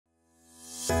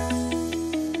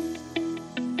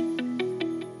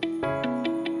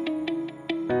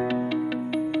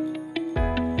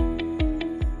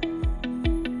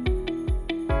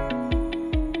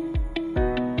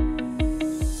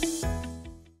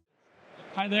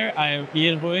Hi there, I am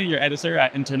Ian Hoy, your editor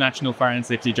at International Fire and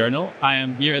Safety Journal. I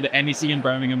am here at the NEC in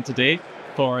Birmingham today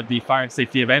for the Fire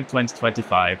Safety Event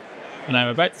 2025. And I'm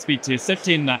about to speak to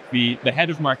Septien Naqvi, the Head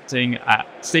of Marketing at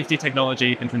Safety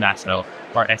Technology International,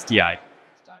 or STI.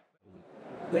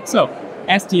 So,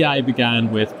 STI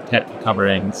began with protective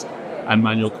coverings and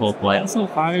manual cold lights. So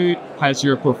how has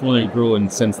your portfolio grown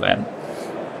since then?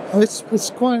 It's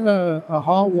quite a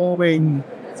heartwarming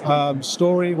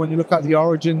story when you look at the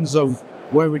origins of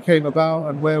where we came about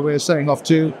and where we're setting off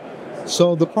to.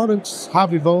 So the products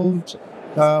have evolved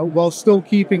while still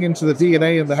keeping into the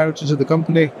DNA and the heritage of the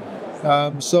company.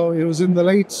 So it was in the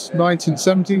late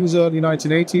 1970s, early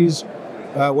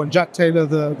 1980s, when Jack Taylor,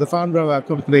 the founder of our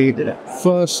company,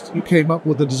 first came up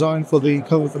with the design for the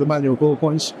cover for the manual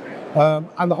ballpoints.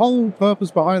 And the whole purpose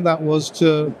behind that was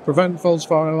to prevent false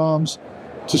fire alarms,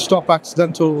 to stop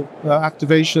accidental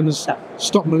activations,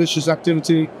 stop malicious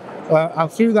activity.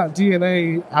 And through that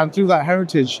DNA and through that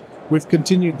heritage, we've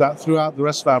continued that throughout the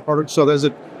rest of our products. So there's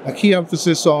a key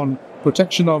emphasis on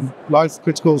protection of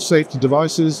life-critical safety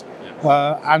devices.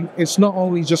 And it's not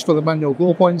only just for the manual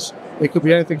ballpoints. It could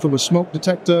be anything from a smoke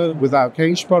detector with our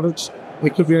cage products.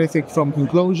 It could be anything from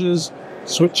enclosures,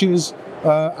 switches.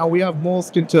 And we have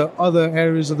morphed into other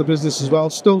areas of the business as well,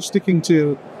 still sticking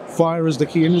to fire as the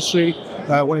key industry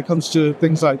when it comes to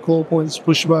things like call points,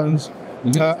 push buttons.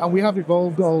 And we have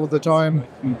evolved all of the time,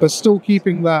 but still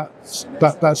keeping that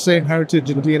same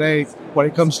heritage and DNA when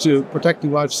it comes to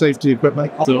protecting life safety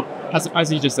equipment. So,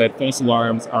 as you just said, false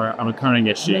alarms are a recurring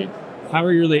issue. How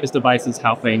are your latest devices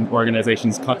helping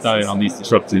organizations cut down on these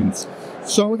disruptions?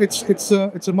 So it's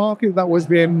a market that we've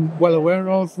been well aware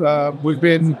of.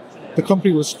 The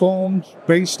company was formed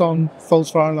based on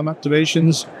false fire alarm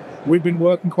activations. We've been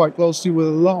working quite closely with a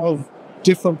lot of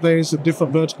different players in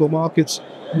different vertical markets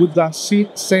with that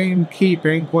same key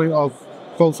pain point of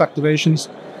false activations.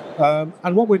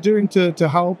 And what we're doing to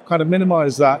help kind of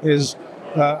minimize that is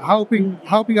helping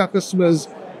our customers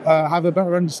have a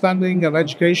better understanding and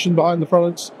education behind the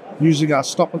products, using our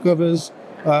stopper covers,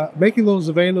 making those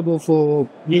available for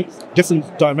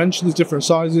different dimensions, different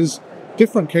sizes,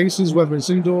 different cases, whether it's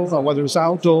indoor or whether it's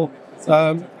outdoor.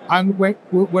 And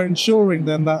we're ensuring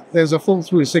then that there's a full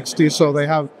 360, so they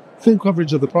have full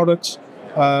coverage of the products,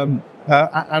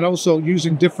 and also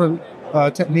using different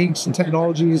techniques and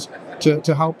technologies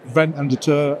to help prevent and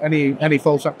deter any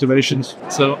false activations.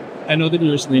 So I know that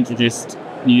you recently introduced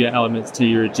new elements to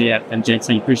your GF and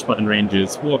JT push button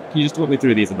ranges. Can you just walk me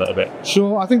through these a little bit?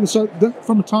 Sure. I think so.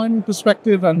 From a timing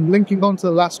perspective and linking on to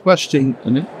the last question,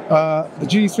 the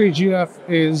G3 GF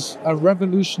is a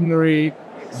revolutionary,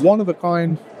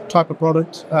 one-of-a-kind type of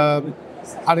product.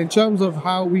 And in terms of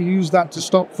how we use that to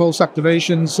stop false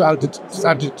activations,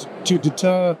 to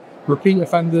deter repeat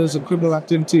offenders and criminal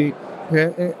activity,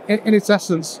 in its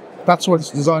essence, that's what it's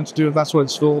designed to do, and that's what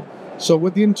it's for. So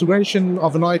with the integration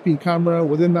of an IP camera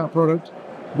within that product,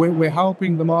 we're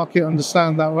helping the market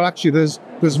understand that, well, actually,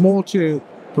 there's more to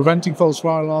preventing false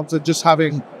fire alarms than just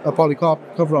having a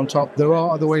polycarbonate cover on top. There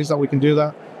are other ways that we can do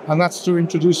that, and that's through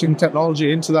introducing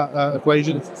technology into that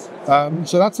equation.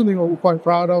 So that's something that we're quite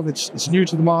proud of. It's new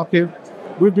to the market.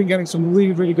 We've been getting some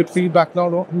really, really good feedback,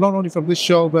 not only from this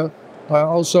show, but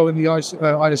also in the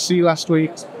ISC last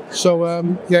week. So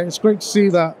it's great to see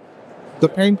that the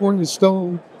pain point is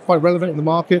still quite relevant in the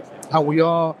market, and we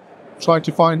are trying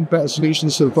to find better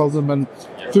solutions to the problem. And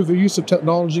through the use of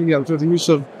technology and through the use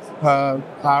of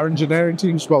our engineering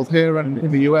teams, both here and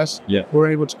in the US,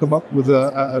 we're able to come up with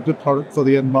a good product for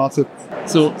the end market.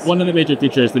 So one of the major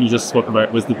features that you just spoke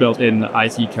about was the built-in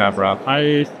IT camera.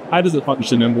 How does it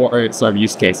function, and what are sort of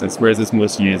use cases? Where is this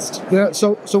most used? Yeah,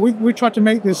 so we tried to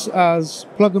make this as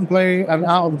plug-and-play and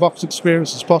out-of-the-box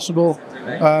experience as possible.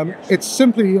 It's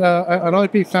simply an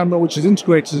IP camera which is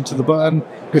integrated into the button.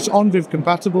 It's OnViv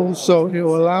compatible, so it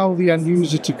will allow the end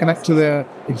user to connect to their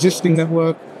existing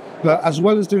network. As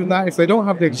well as doing that, if they don't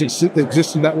have the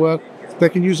existing network, they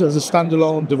can use it as a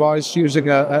standalone device using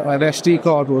an SD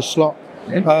card or a slot.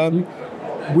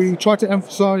 We try to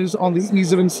emphasize on the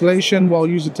ease of installation while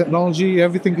using technology.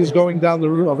 Everything is going down the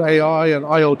route of AI and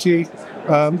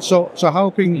IoT. So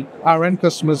helping our end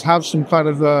customers have some kind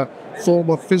of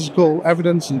form of physical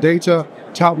evidence and data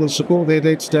to help them support their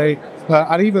day-to-day.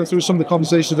 And even through some of the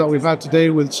conversations that we've had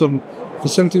today with some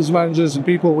facilities managers and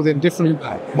people within different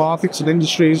markets and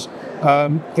industries,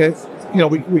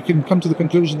 we can come to the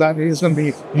conclusion that it is going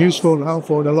to be useful and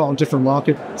helpful in a lot of different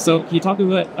markets. So can you talk a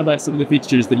bit about some of the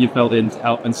features that you've built in to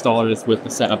help installers with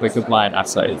the setup of compliant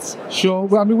assays? Sure.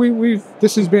 Well, I mean,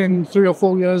 this has been 3 or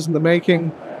 4 years in the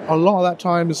making. A lot of that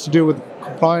time is to do with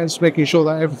compliance, making sure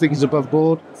that everything is above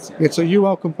board. It's a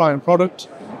UL compliant product.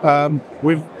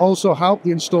 We've also helped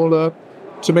the installer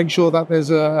to make sure that there's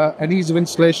an ease of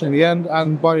installation in the end,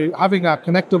 and by having our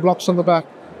connector blocks on the back,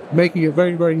 making it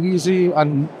very, very easy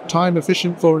and time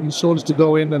efficient for installers to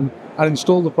go in and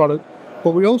install the product.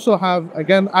 But we also have,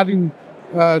 again, adding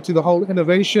to the whole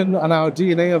innovation and our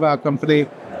DNA of our company,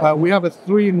 we have a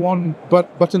 3-in-1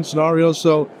 button scenario.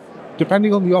 So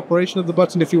depending on the operation of the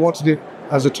button, if you wanted it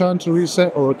as a turn to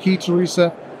reset or a key to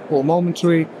reset or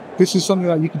momentary, this is something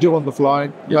that you can do on the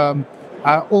fly.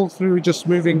 All through just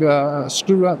moving a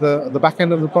screw at the back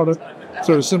end of the product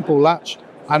through a simple latch,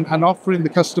 and offering the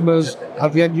customers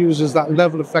and the end users that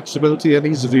level of flexibility and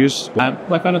ease of use.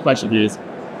 My final question is,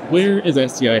 where is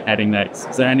STI heading next?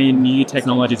 Is there any new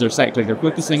technologies or sectors you're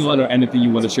focusing on, or anything you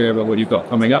want to share about what you've got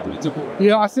coming up?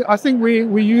 Yeah, I think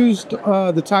we used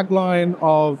the tagline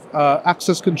of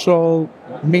access control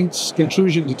meets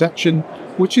intrusion detection,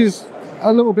 which is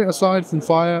a little bit aside from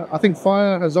fire. I think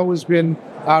fire has always been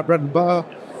our bread and butter,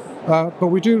 but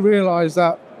we do realize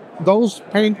that those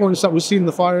pain points that we see in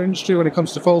the fire industry when it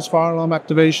comes to false fire alarm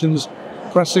activations,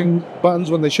 pressing buttons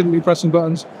when they shouldn't be pressing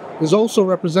buttons, is also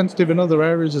representative in other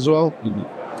areas as well.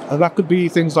 And that could be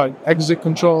things like exit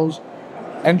controls,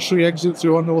 entry, exit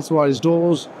through unauthorized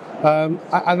doors.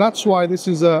 And that's why this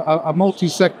is a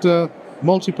multi-sector,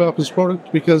 multi-purpose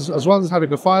product, because as well as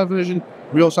having a fire version,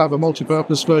 we also have a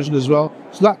multi-purpose version as well.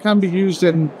 So that can be used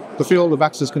in the field of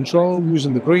access control,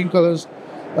 using the green colors.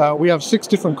 We have 6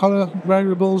 different color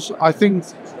variables. I think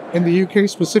in the UK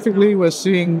specifically, we're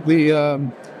seeing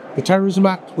the Terrorism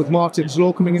Act with Martin's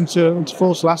Law coming into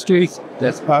force last year.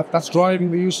 That's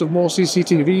driving the use of more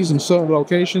CCTVs in certain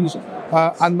locations.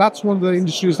 And that's one of the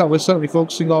industries that we're certainly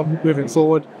focusing on moving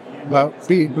forward,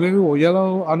 be it blue or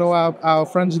yellow. I know our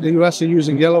friends in the US are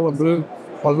using yellow and blue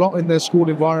a lot in their school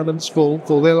environments for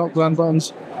their lockdown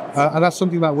buttons. And that's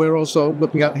something that we're also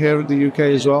looking at here in the UK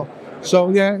as well. So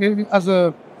yeah,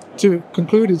 to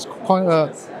conclude, it's quite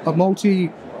a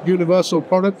multi-universal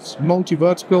product,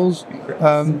 multi-verticals,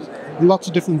 lots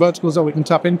of different verticals that we can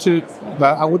tap into.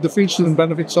 And with the features and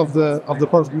benefits of the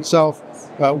product itself,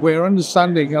 we're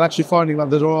understanding and actually finding that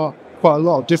there are quite a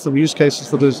lot of different use cases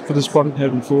for this product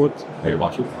moving forward. Very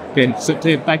much. Okay, so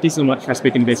Dave, thank you so much for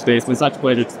speaking face to face. It's been such a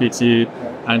pleasure to speak to you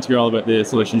and to hear all about the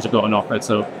solutions you've got on offer.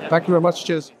 So thank you very much.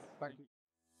 Cheers. Thank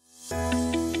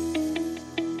you.